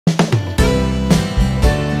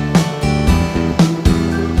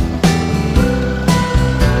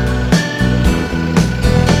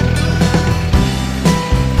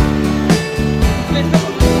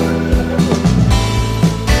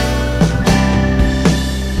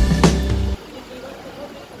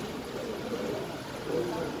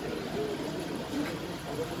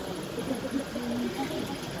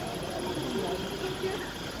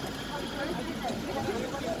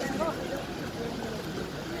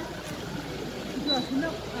JP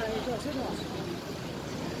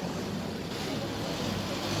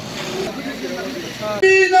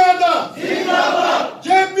Nadda!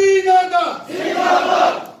 JP Nadda!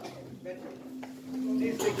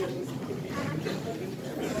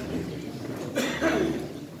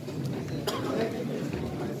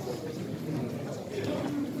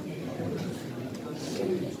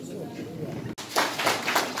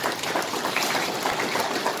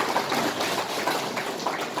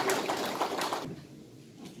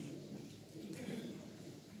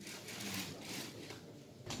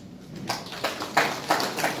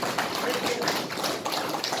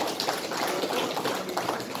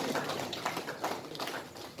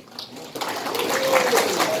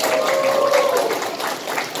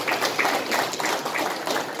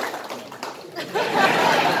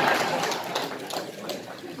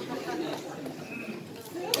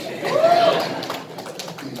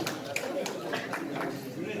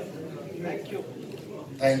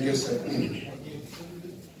 Thank you, sir.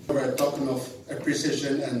 We're talking of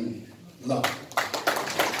appreciation and love.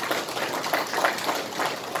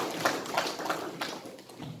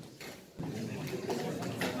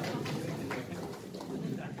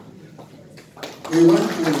 We want to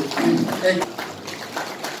thank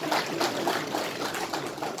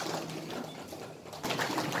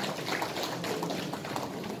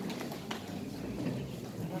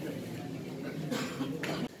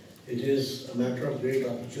It is a matter of great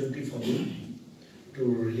opportunity for me to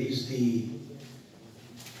release the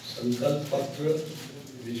Sankalp Patra,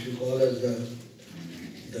 which we call as the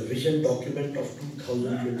vision document of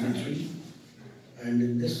 2023. And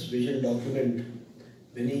in this vision document,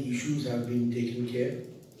 many issues have been taken care.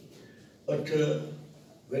 But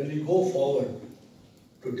when we go forward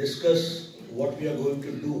to discuss what we are going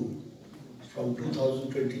to do from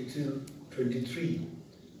 2023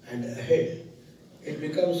 and ahead, it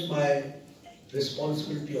becomes my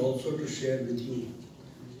responsibility also to share with you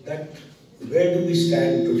that where do we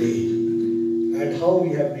stand today and how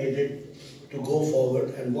we have made it to go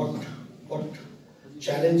forward and what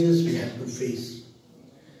challenges we have to face.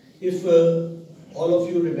 If all of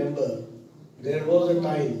you remember, there was a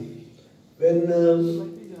time when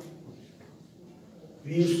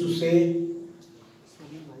we used to say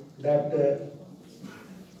that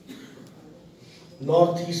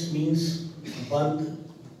Northeast means Bandh,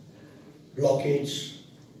 blockage,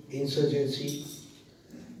 insurgency,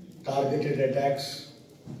 targeted attacks,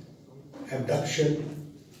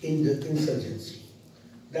 abduction, insurgency.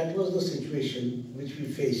 That was the situation which we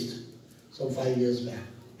faced some 5 years back.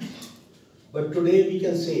 But today we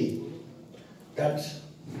can say that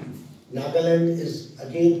Nagaland is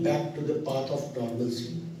again back to the path of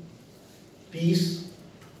normalcy, peace,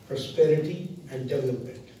 prosperity and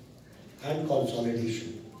development and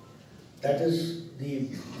consolidation. That is the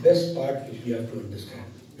best part which we have to understand.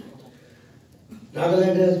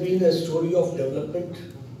 Nagaland has been a story of development.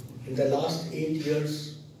 In the last 8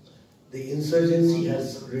 years, the insurgency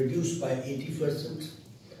has reduced by 80%,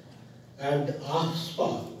 and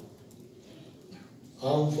AFSPA,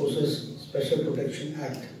 Armed Forces Special Protection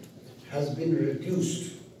Act, has been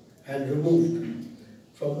reduced and removed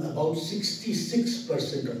from about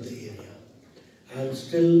 66% of the area, and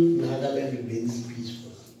still Nagaland remains peaceful.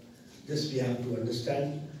 This we have to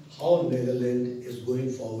understand how Nagaland is going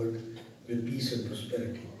forward with peace and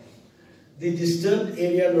prosperity. The disturbed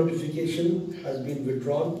area notification has been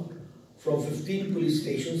withdrawn from 15 police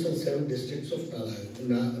stations and 7 districts of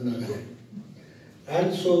Nagaland.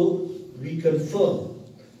 And so we confirm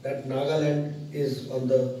that Nagaland is on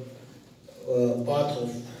the path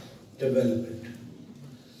of development.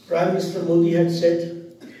 Prime Minister Modi had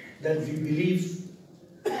said that we believe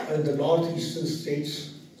in the northeastern states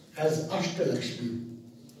as Ashtalakshmi,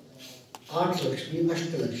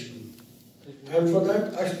 Ashtalakshmi. And for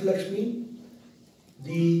that Ashtalakshmi,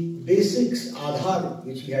 the basics Aadhaar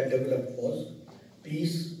which he had developed was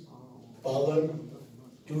peace, power,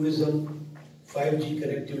 tourism, 5G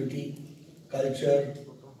connectivity, culture,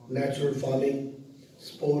 natural farming,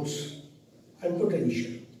 sports and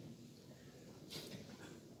potential.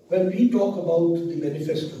 When we talk about the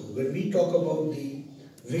manifesto, when we talk about the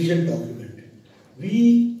vision document,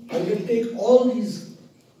 we undertake all these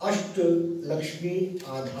Ashtalakshmi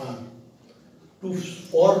Aadhaar to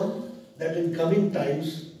form that in coming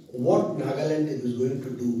times what Nagaland is going to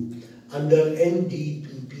do under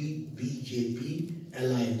NDPP BJP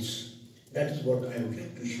alliance. That is what I would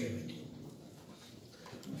like to share with you.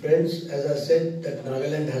 Friends, as I said, that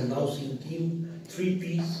Nagaland has now seen three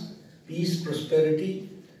P's: peace, prosperity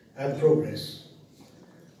and progress.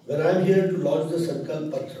 When I am here to launch the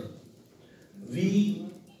Sankalp Patra, we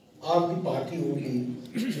are the party only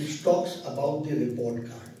which talks about the report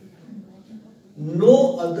card.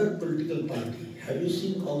 No other political party. Have you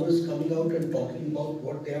seen Congress coming out and talking about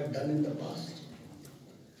what they have done in the past?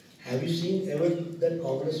 Have you seen ever that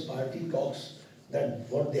Congress party talks that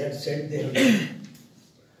what they had said they have done?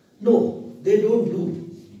 No, they don't do.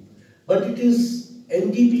 But it is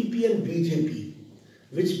NDPP and BJP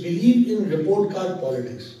which believe in report card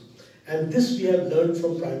politics. And this we have learned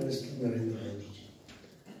from Prime Minister Narendra Modi.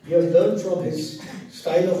 We have learned from his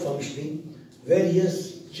style of functioning, where he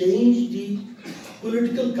has changed the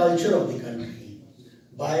political culture of the country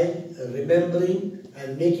by remembering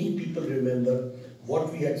and making people remember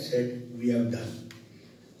what we had said we have done.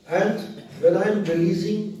 And when I am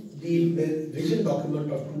releasing the vision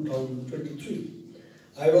document of 2023,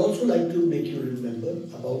 I would also like to make you remember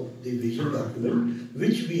about the vision document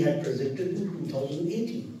which we had presented in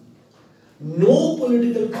 2018. No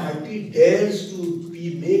political party dares to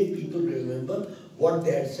make people remember what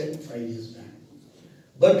they had said 5 years back.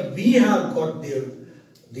 But we have got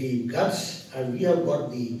the guts and we have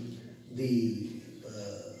got the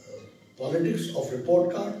politics of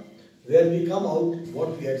report card, where we come out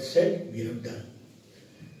what we had said we have done.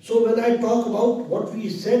 So when I talk about what we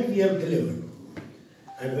said we have delivered,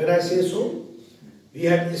 and when I say so, we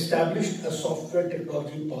had established a software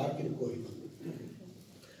technology park in Kohima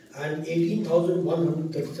and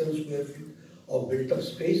 18,137 square feet of built up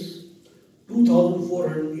space,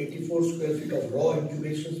 2,484 square feet of raw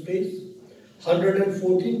incubation space,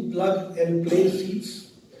 114 plug and play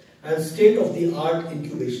seats, and state-of-the-art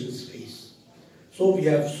incubation space. So we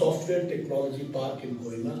have software technology park in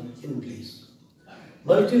Kohima in place.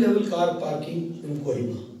 Multi-level car parking in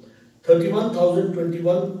Kohima.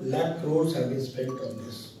 31,021 lakh crores have been spent on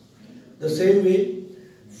this. The same way,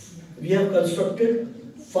 we have constructed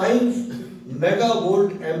 5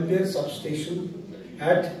 megavolt ampere substation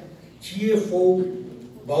at GA4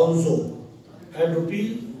 Bounzo, and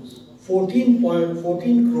rupees 14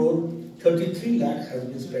 crore 33 lakhs has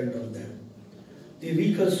been spent on them. The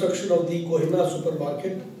reconstruction of the Kohima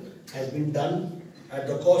supermarket has been done at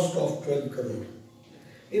the cost of 12 crore.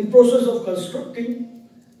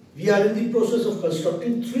 We are in the process of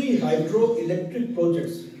constructing 3 hydroelectric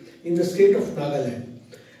projects in the state of Nagaland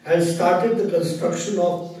and started the construction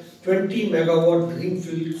of 20 megawatt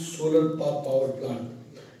greenfield solar power plant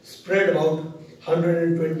spread about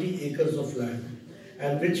 120 acres of land,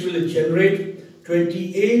 and which will generate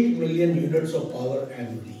 28 million units of power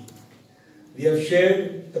annually. We have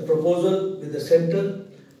shared the proposal with the centre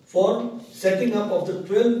for setting up of the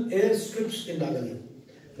 12 airstrips in Nagaland.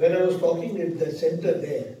 When I was talking at the centre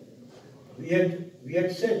there, we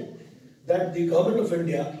had said that the Government of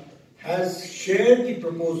India has shared the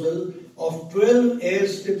proposal of 12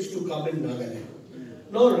 airstrips to come in Nagaland.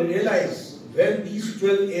 Now realize, when these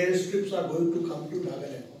 12 airstrips are going to come to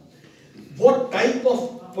Nagaland, what type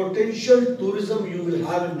of potential tourism you will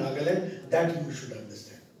have in Nagaland, that you should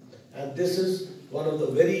understand. And this is one of the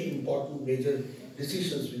very important major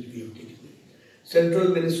decisions which we have taken. Central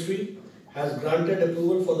Ministry has granted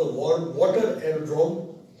approval for the water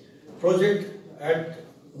aerodrome project at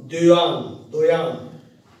Doyan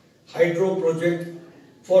hydro project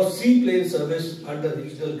for seaplane service under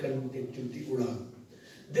regional connectivity Udan.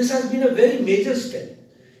 This has been a very major step.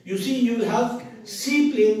 You see, you will have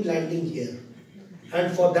seaplane landing here,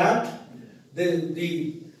 and for that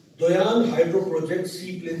the Doyan hydro project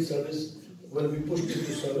seaplane service will be pushed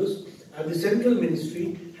into service, and the Central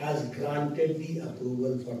Ministry has granted the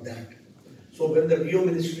approval for that. So when the Rio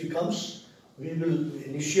Ministry comes, we will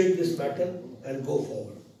initiate this matter and go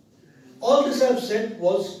forward. All this I have said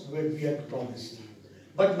was what we had promised.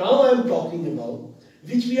 But now I am talking about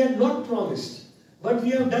which we had not promised, but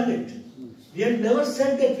we have done it. We had never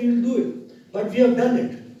said that we will do it, but we have done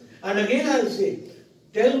it. And again I will say,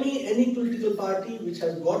 tell me any political party which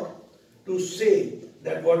has got to say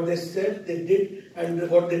that what they said they did and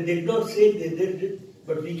what they did not say they did it,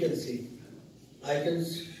 but we can say. I can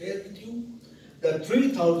share with you the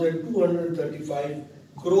 3,235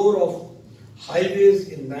 crore of highways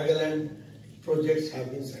in Nagaland projects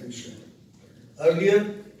have been sanctioned.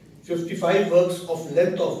 Earlier, 55 works of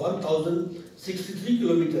length of 1,063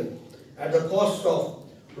 kilometers at the cost of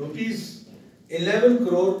rupees 11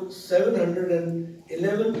 crore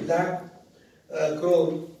 711 lakh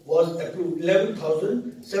crore was approved.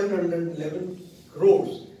 11,711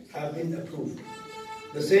 crores have been approved.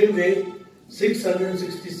 The same way,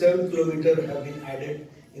 667 kilometers have been added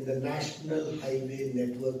in the national highway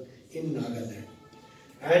network in Nagaland.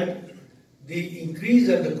 And the increase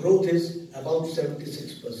and the growth is about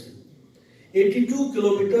 76%. 82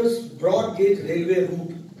 kilometers broad gauge railway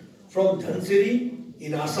route from Dhansiri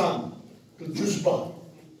in Assam to Jubza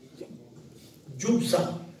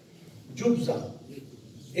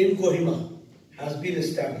in Kohima has been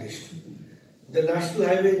established. The National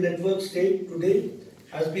Highway Network state today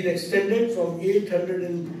has been extended from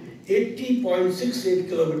 880.68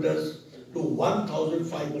 kilometers to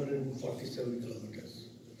 1,547 kilometers.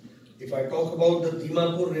 If I talk about the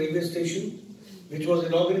Dimapur railway station, which was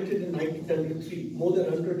inaugurated in 1903, more than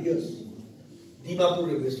 100 years, Dimapur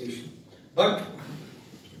railway station. But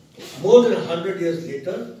more than 100 years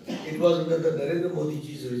later, it was under the Narendra Modi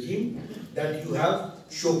ji's regime that you have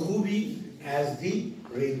Shokhubi as the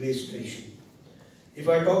railway station. If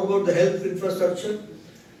I talk about the health infrastructure,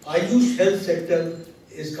 Ayush health sector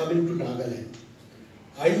is coming to Nagaland.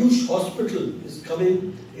 Ayush hospital is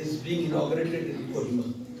being inaugurated in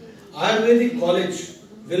Kohima. Ayurvedic college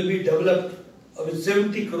will be developed with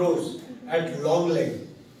 70 crores at Longleg,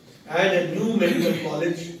 and a new medical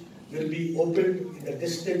college will be opened in the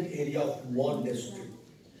distant area of Mon district.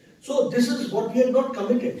 So this is what we have not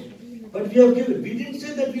committed, but we have given. We didn't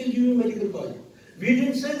say that we will give you a medical college. We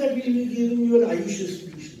didn't say that we will be giving you an Ayush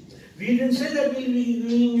institution. We didn't say that we will be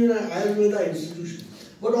giving you an Ayurveda institution.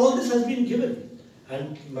 But all this has been given.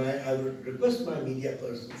 And I would request my media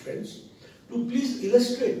friends to please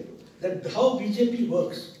illustrate that how BJP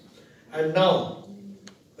works. And now,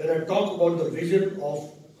 when I talk about the vision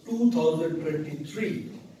of 2023,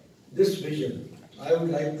 this vision, I would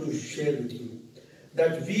like to share with you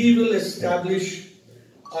that we will establish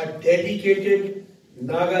a dedicated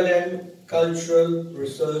Nagaland Cultural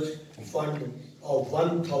Research Fund of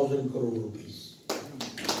 1,000 crore rupees.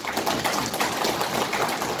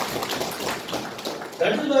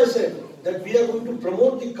 That is why I said that we are going to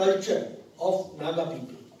promote the culture of Naga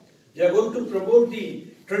people. We are going to promote the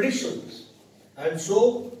traditions, and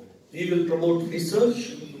so we will promote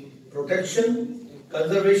research, protection,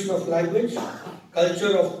 conservation of language,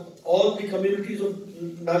 culture of all the communities of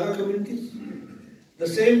Naga communities. The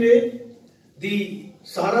same way, the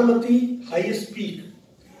Saramati highest peak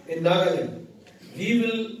in Nagaland, we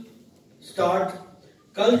will start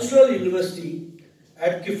Cultural University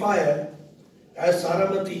at Kiphire as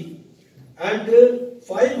Saramati, and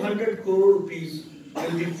 500 crore rupees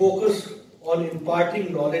will be focused on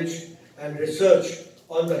imparting knowledge and research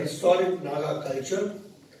on the historic Naga culture,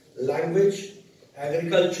 language,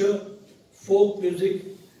 agriculture, folk music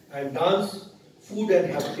and dance, food and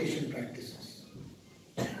habitation practices.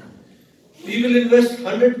 We will invest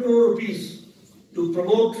 100 crore rupees to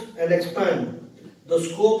promote and expand the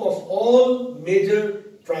scope of all major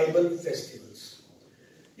tribal festivals.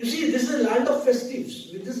 You see, this is a land of festives.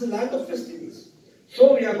 This is a land of festivals.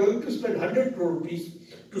 So we are going to spend 100 crore rupees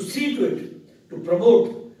to see to it, to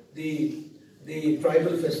promote the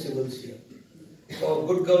tribal festivals here. For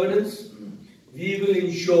good governance, we will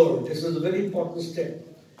ensure, this is a very important step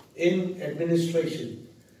in administration,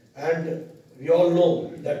 and we all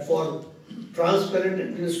know that for transparent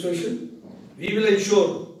administration, we will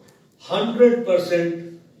ensure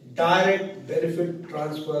 100% direct benefit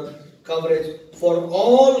transfer coverage for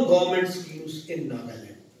all government schemes in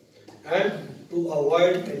Nagaland, and to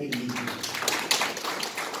avoid any leakage.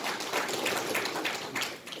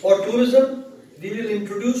 For tourism, we will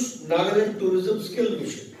introduce Nagaland Tourism Skill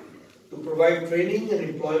Mission to provide training and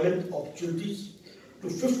employment opportunities to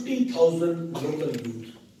 50,000 local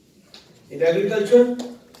youth. In agriculture,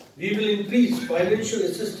 we will increase financial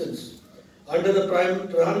assistance under the Pradhan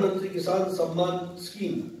Mantri Kisan Samman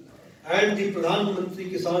scheme and the Pradhan Mantri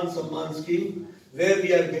Kisan Samman scheme, where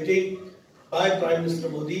we are getting by Prime Minister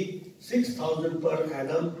Modi 6,000 per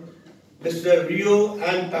annum. Mr. Rio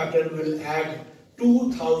and Patton will add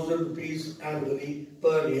 2,000 rupees annually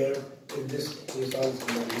per year in this Kisan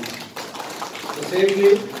Samman. The same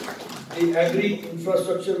way, the Agri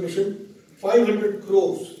Infrastructure Mission, 500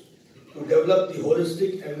 crores to develop the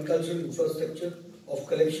holistic agricultural infrastructure of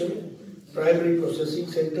collection, primary processing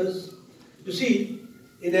centers. You see,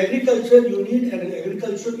 in agriculture, you need an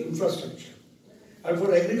agricultural infrastructure. And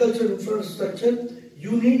for agricultural infrastructure,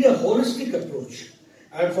 you need a holistic approach.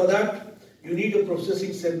 And for that, you need a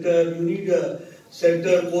processing center, you need a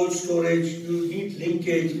center, cold storage, you need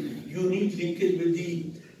linkage with the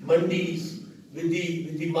mandis, with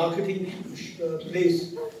the marketing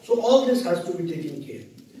place. So all this has to be taken care.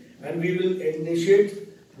 And we will initiate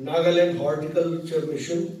Nagaland Horticulture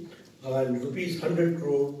Mission, and rupees 100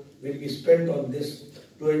 crore will be spent on this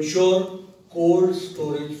to ensure cold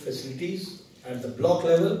storage facilities at the block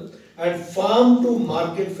level and farm to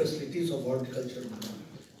market facilities of horticulture,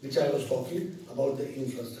 which I was talking about the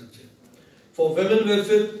infrastructure. For women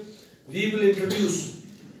welfare, we will introduce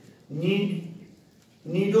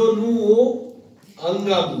Nido Nuo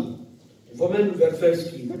Angami, women welfare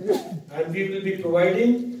scheme, and we will be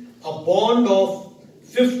providing a bond of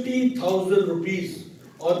 50,000 rupees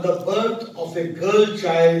on the birth of a girl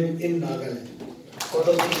child in Nagaland for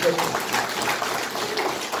the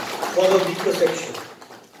weaker section.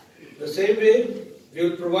 The same way, we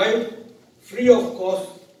will provide free of cost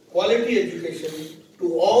quality education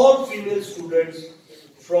to all female students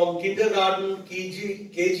from kindergarten,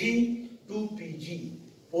 KG to PG,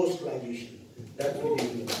 post-graduation. That will be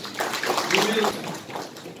we will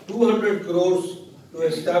 200 crores to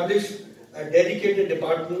establish a dedicated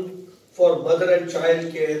department for mother and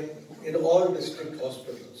child care in all district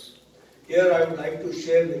hospitals. Here I would like to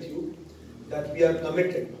share with you that we are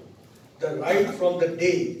committed the right from the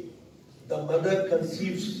day the mother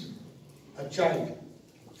conceives a child,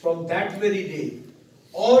 from that very day,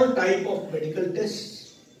 all type of medical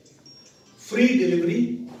tests, free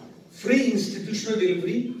delivery, free institutional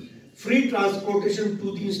delivery, free transportation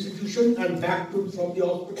to the institution and back to from the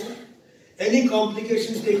hospital, any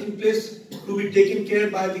complications taking place to be taken care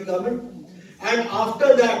by the government, and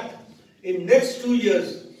after that, in next 2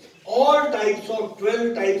 years, all types of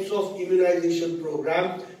 12 types of immunization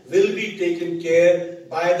program will be taken care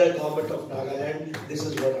by the government of Nagaland. This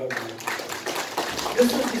is what I want.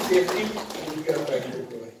 This is the safety which we are trying to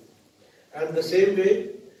provide. And the same way,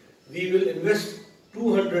 we will invest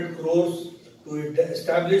 200 crores to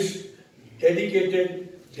establish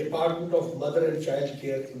dedicated Department of Mother and Child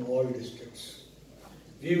Care in all districts.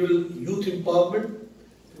 We will youth empowerment.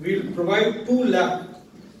 We will provide 2 lakh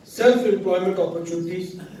self-employment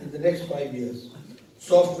opportunities in the next 5 years.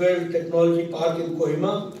 Software technology park in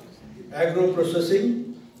Kohima,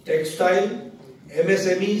 agro-processing, textile,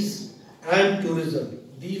 MSMEs and tourism.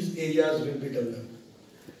 These areas will be developed.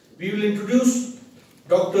 We will introduce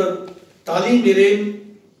Dr. Tali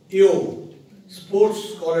Miren EO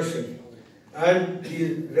Sports Scholarship, and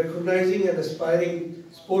the recognizing and aspiring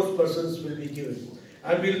sports persons will be given.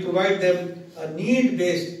 And we will provide them a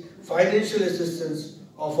need-based financial assistance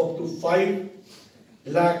of up to 5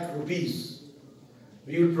 lakh rupees.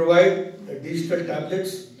 We will provide digital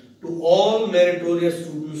tablets to all meritorious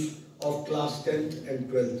students of class 10th and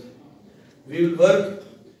 12th. We will work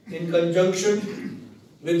in conjunction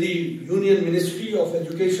with the Union Ministry of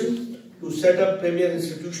Education to set up premier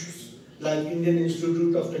institutions like Indian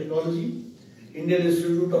Institute of Technology, Indian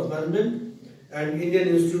Institute of Management and Indian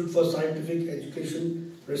Institute for Scientific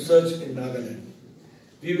Education Research in Nagaland.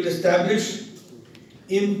 We will establish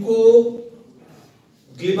IMCO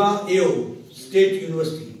Gliba AO State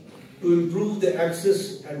University to improve the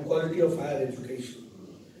access and quality of higher education.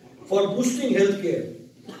 For boosting healthcare,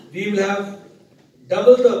 we will have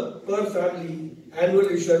double the per family annual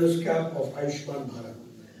insurance cap of Ayushman Bharat.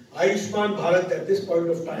 Ayushman Bharat at this point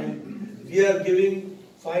of time, we are giving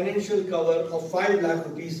financial cover of 5 lakh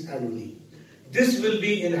rupees annually. This will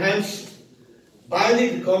be enhanced by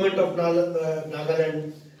the government of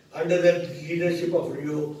Nagaland under the leadership of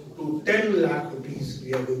Rio to 10 lakh rupees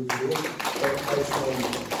we are going to do for Ayushman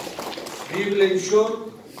Bharat. We will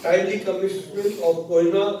ensure timely commissioning of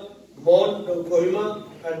Kohima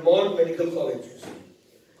and Mon medical colleges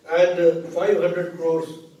and 500 crores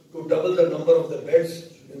to double the number of the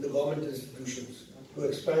beds in the government institutions to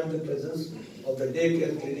expand the presence of the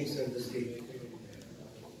daycare clinics at the state.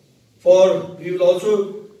 We will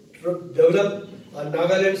also develop a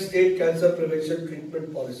Nagaland State Cancer Prevention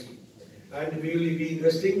Treatment Policy, and we will be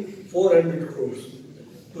investing 400 crores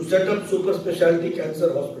to set up super specialty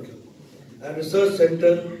cancer hospital and research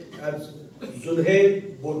center at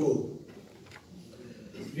Zunhe Boto.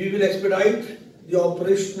 We will expedite the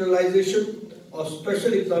operationalization of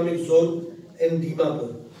special economic zone in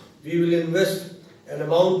Dimapur. We will invest an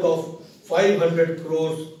amount of 500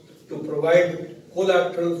 crores to provide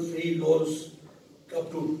collateral-free loans up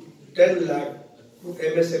to 10 lakh to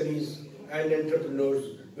MSMEs and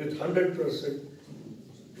entrepreneurs with 100%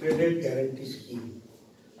 credit guarantee scheme.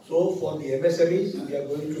 So for the MSMEs, we are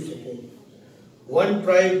going to support. One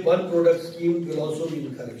tribe, one product scheme will also be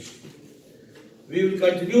encouraged. We will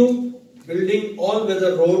continue building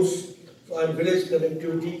all-weather roads and village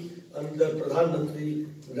connectivity under Pradhan Mantri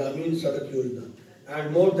Gramin Sadak Yojana,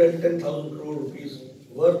 and more than 10,000 crore rupees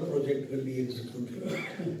work project will be executed.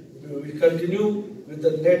 We will continue with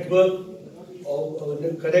the network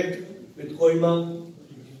of connect with Kohima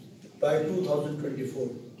by 2024.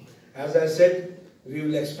 As I said, we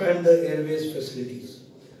will expand the airways facilities.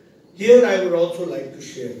 Here I would also like to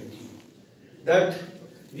share with you that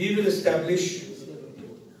we will establish,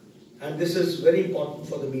 and this is very important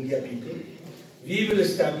for the media people, we will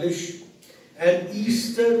establish an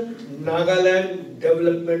Eastern Nagaland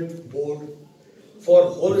Development Board for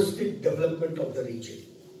holistic development of the region.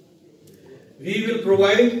 we will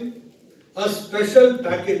provide a special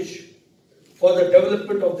package for the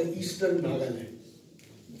development of the Eastern Nagaland.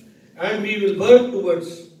 And we will work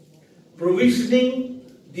towards provisioning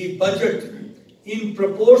the budget in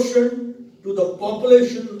proportion to the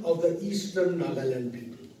population of the Eastern Nagaland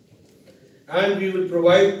people. And we will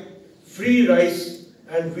provide free rice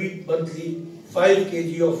and wheat monthly, 5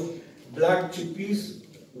 kg of black chickpeas,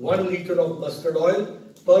 1 liter of mustard oil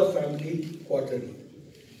per family quarterly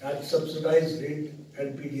at subsidized rate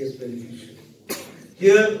and PDS beneficiary.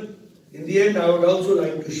 Here, in the end, I would also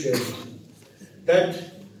like to share that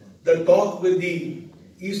the talk with the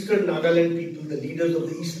Eastern Nagaland people, the leaders of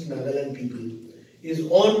the Eastern Nagaland people, is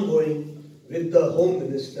ongoing with the Home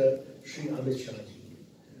Minister, Shri Amit Shah ji.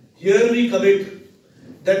 Here we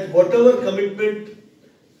commit that whatever commitment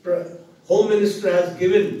Home Minister has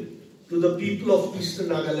given to the people of Eastern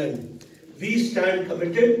Nagaland, we stand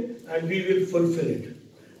committed and we will fulfill it.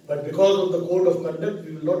 But because of the code of conduct,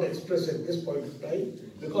 we will not express at this point of time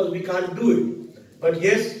because we can't do it. But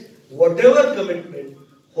yes, whatever commitment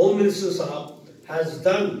Home Minister Sahab has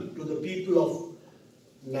done to the people of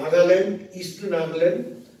Nagaland, Eastern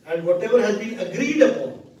Nagaland, and whatever has been agreed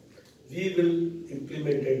upon, we will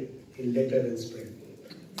implement it in letter and spirit.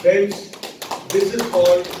 Friends, this is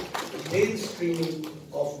called mainstreaming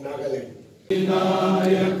of Nagaland.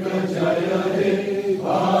 Vinayaka Jaya He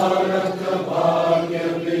Bharata Bhagya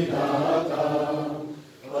Vidhata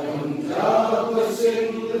Punjab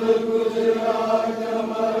Sindh Gujarat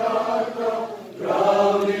Maratha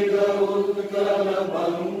Dravida Utkal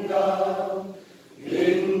Banga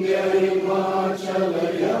Vindhya Himachal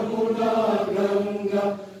Yamuna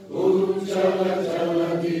Ganga Ujjala